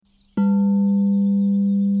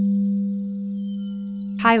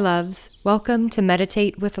Hi, loves. Welcome to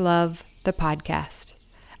Meditate with Love, the podcast.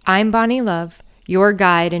 I'm Bonnie Love, your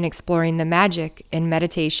guide in exploring the magic in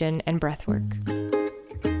meditation and breathwork.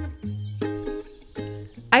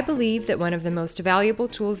 I believe that one of the most valuable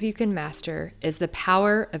tools you can master is the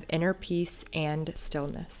power of inner peace and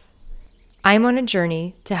stillness. I'm on a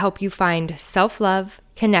journey to help you find self-love,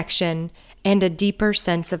 connection, and a deeper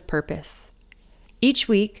sense of purpose. Each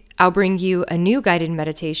week, I'll bring you a new guided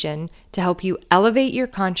meditation to help you elevate your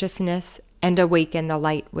consciousness and awaken the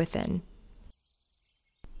light within.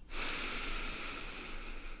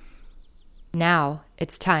 Now,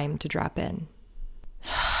 it's time to drop in.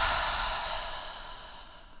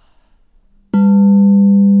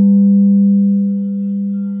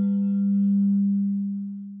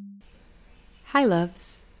 Hi,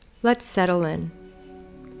 loves. Let's settle in.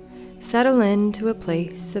 Settle into a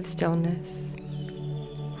place of stillness,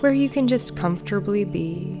 where you can just comfortably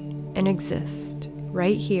be and exist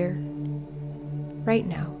right here, right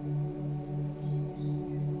now.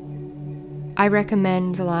 I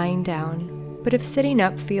recommend lying down, but if sitting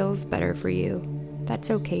up feels better for you, that's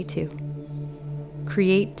okay too.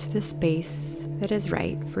 Create the space that is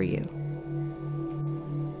right for you.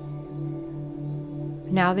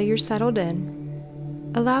 Now that you're settled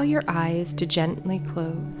in, allow your eyes to gently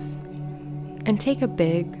close and take a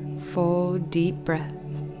big, full, deep breath.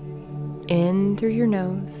 In through your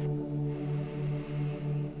nose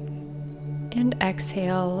and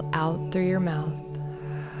exhale out through your mouth.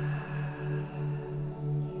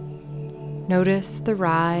 Notice the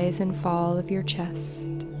rise and fall of your chest,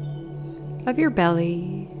 of your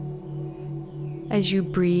belly, as you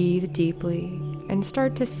breathe deeply and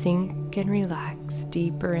start to sink and relax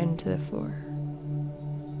deeper into the floor.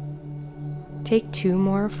 Take 2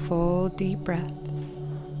 more full deep breaths,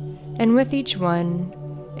 and with each one,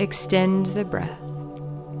 extend the breath,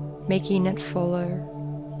 making it fuller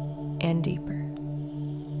and deeper.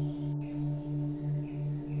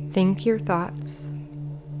 Think your thoughts,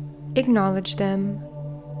 acknowledge them,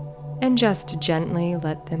 and just gently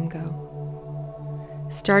let them go,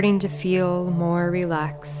 starting to feel more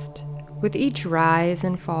relaxed with each rise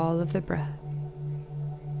and fall of the breath.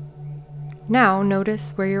 Now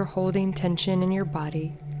notice where you're holding tension in your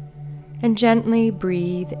body and gently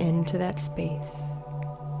breathe into that space.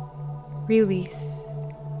 Release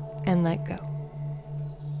and let go.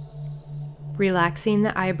 Relaxing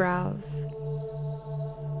the eyebrows,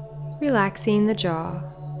 relaxing the jaw,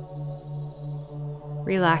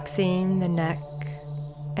 relaxing the neck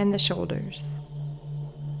and the shoulders.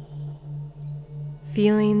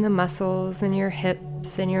 Feeling the muscles in your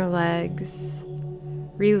hips and your legs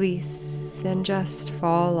release and just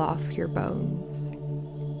fall off your bones.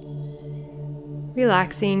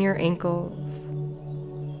 Relaxing your ankles,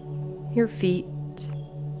 your feet,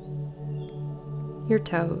 your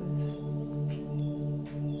toes.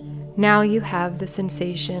 Now you have the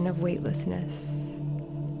sensation of weightlessness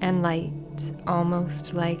and light,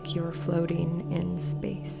 almost like you're floating in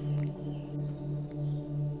space.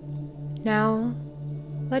 Now,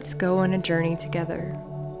 let's go on a journey together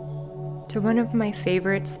to one of my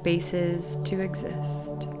favorite spaces to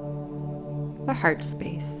exist, the heart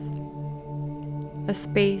space. A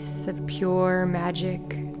space of pure magic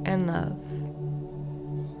and love,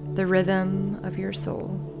 the rhythm of your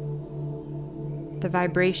soul, the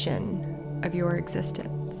vibration of your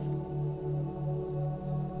existence.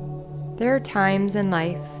 There are times in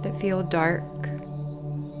life that feel dark,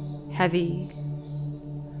 heavy,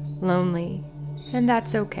 lonely, and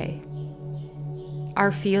that's okay.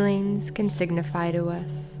 Our feelings can signify to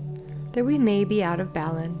us that we may be out of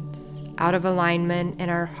balance, out of alignment in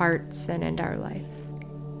our hearts and in our life.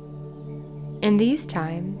 In these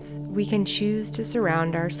times, we can choose to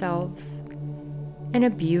surround ourselves in a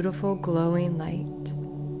beautiful glowing light,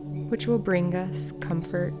 which will bring us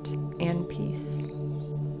comfort and peace.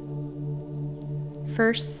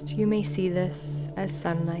 First, you may see this as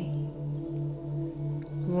sunlight,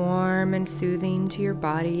 warm and soothing to your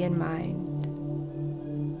body and mind.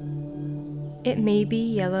 It may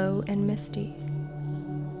be yellow and misty.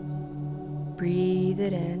 Breathe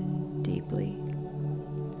it in deeply.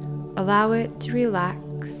 Allow it to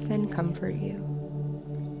relax and comfort you.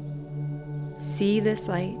 See this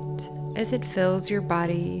light as it fills your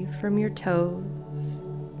body from your toes,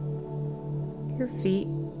 your feet,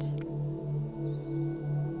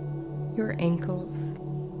 your ankles,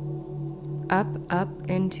 up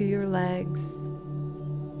into your legs,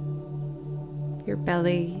 your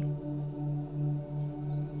belly,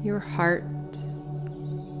 your heart,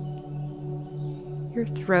 your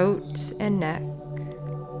throat and neck,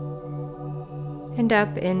 and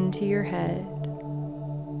up into your head,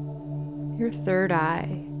 your third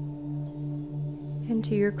eye, and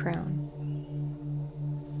to your crown.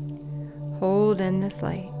 Hold in this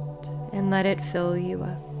light and let it fill you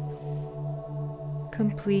up,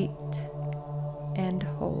 complete and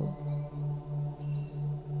whole.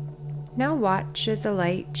 Now watch as the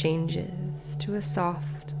light changes to a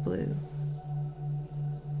soft blue,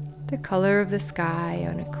 the color of the sky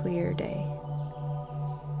on a clear day.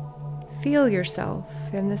 Feel yourself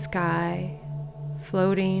in the sky,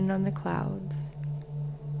 floating on the clouds,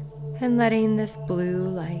 and letting this blue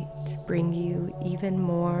light bring you even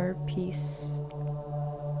more peace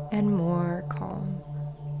and more calm.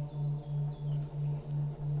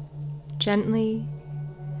 Gently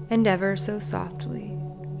and ever so softly,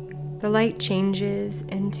 the light changes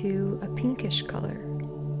into a pinkish color.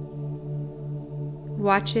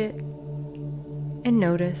 Watch it and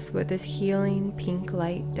notice what this healing pink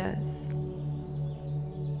light does.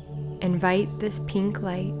 Invite this pink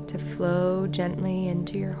light to flow gently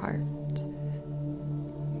into your heart,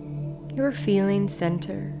 your feeling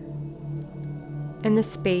center, in the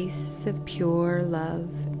space of pure love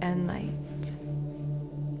and light.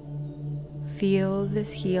 Feel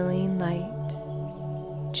this healing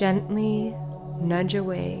light gently nudge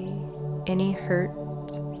away any hurt,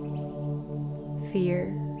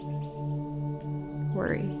 fear,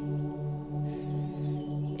 worry.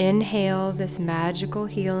 Inhale this magical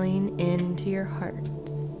healing into your heart.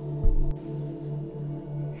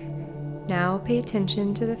 Now pay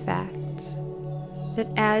attention to the fact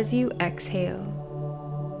that as you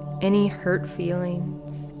exhale, any hurt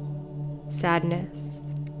feelings, sadness,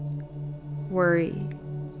 worry,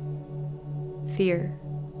 fear,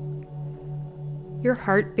 your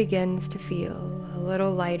heart begins to feel a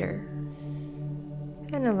little lighter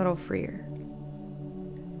and a little freer.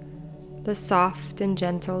 The soft and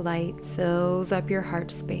gentle light fills up your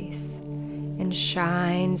heart space and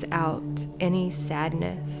shines out any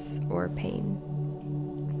sadness or pain.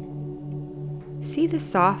 See the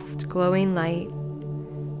soft, glowing light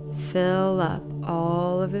fill up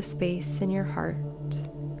all of the space in your heart,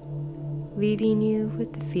 leaving you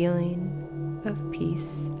with the feeling of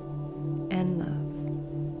peace and love.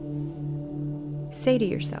 Say to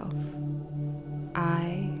yourself,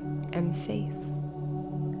 I am safe.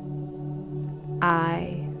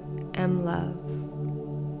 I am love.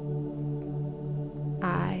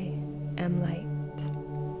 I am light.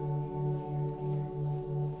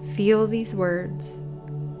 Feel these words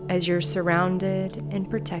as you're surrounded and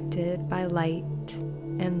protected by light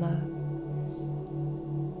and love.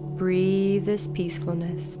 Breathe this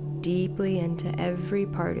peacefulness deeply into every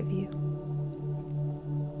part of you.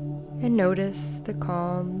 And notice the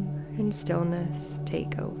calm and stillness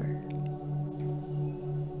take over.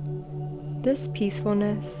 This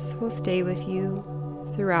peacefulness will stay with you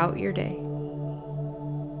throughout your day.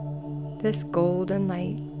 This golden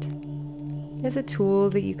light is a tool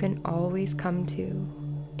that you can always come to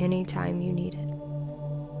anytime you need it.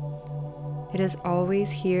 It is always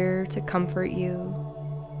here to comfort you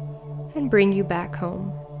and bring you back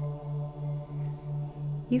home.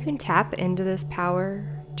 You can tap into this power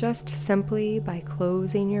just simply by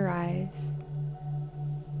closing your eyes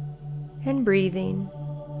and breathing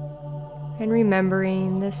and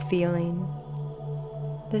remembering this feeling,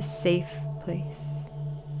 this safe place.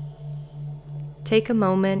 Take a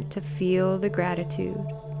moment to feel the gratitude,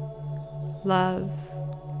 love,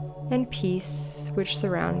 and peace which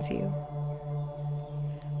surrounds you.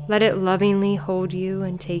 Let it lovingly hold you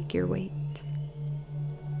and take your weight.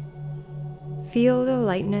 Feel the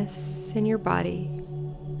lightness in your body,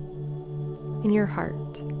 in your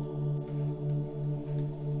heart.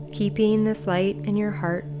 Keeping this light in your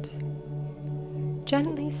heart,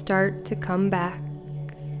 gently start to come back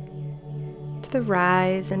to the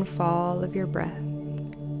rise and fall of your breath.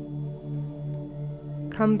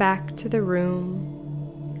 Come back to the room,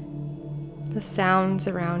 the sounds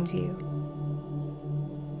around you,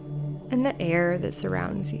 and the air that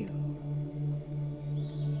surrounds you.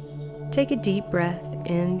 Take a deep breath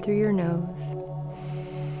in through your nose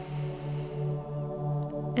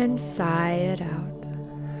and sigh it out.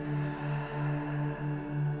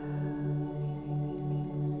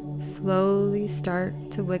 Slowly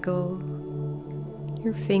start to wiggle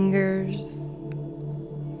your fingers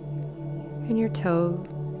and your toes,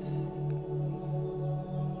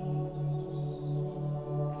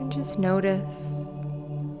 and just notice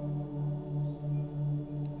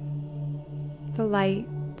the light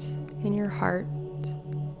in your heart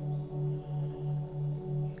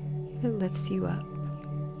that lifts you up.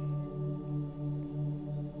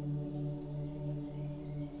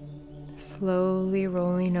 Slowly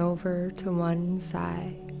rolling over to one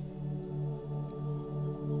side.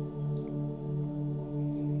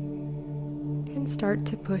 And start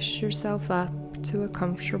to push yourself up to a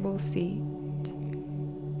comfortable seat,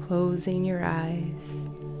 closing your eyes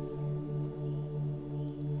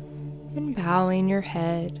and bowing your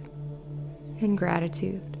head in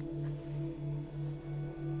gratitude.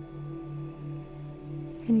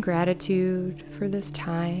 In gratitude for this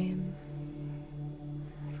time,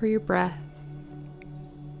 for your breath,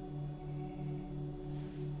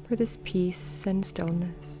 for this peace and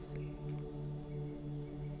stillness.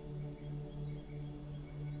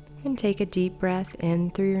 And take a deep breath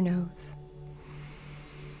in through your nose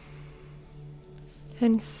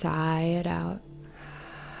and sigh it out.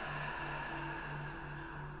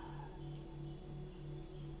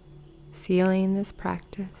 Sealing this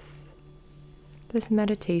practice, this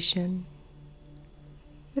meditation,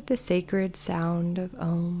 with the sacred sound of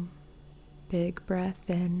Om. Big breath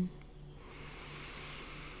in.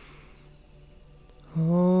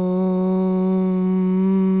 Om.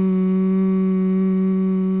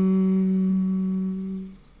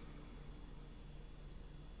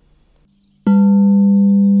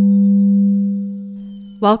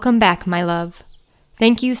 Welcome back, my love.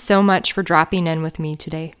 Thank you so much for dropping in with me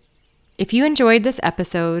today. If you enjoyed this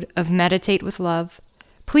episode of Meditate with Love,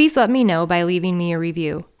 please let me know by leaving me a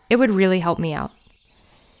review. It would really help me out.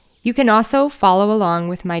 You can also follow along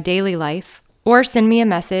with my daily life or send me a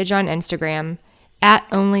message on Instagram at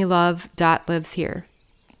onlylove.liveshere.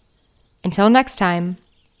 Until next time,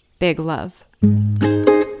 big love.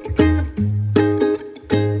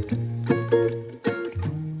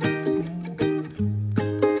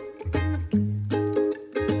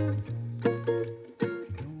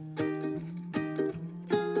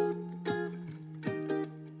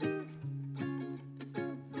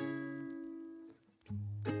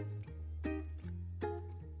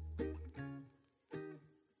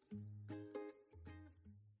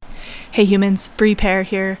 Hey humans, Bree Pear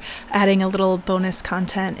here, adding a little bonus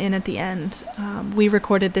content in at the end. We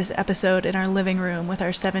recorded this episode in our living room with our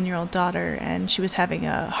 7-year-old daughter, and she was having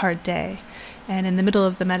a hard day. And in the middle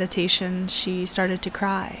of the meditation, she started to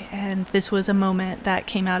cry. And this was a moment that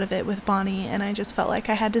came out of it with Bonnie, and I just felt like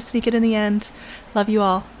I had to sneak it in the end. Love you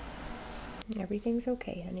all. Everything's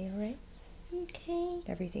okay, honey, all right? Okay.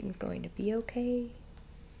 Everything's going to be okay.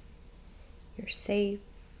 You're safe.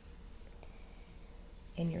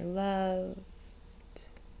 And you're loved.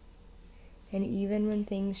 And even when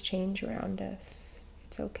things change around us,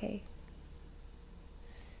 it's okay.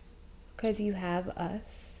 Because you have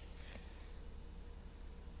us.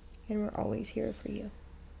 And we're always here for you.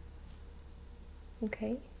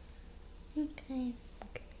 Okay? Okay.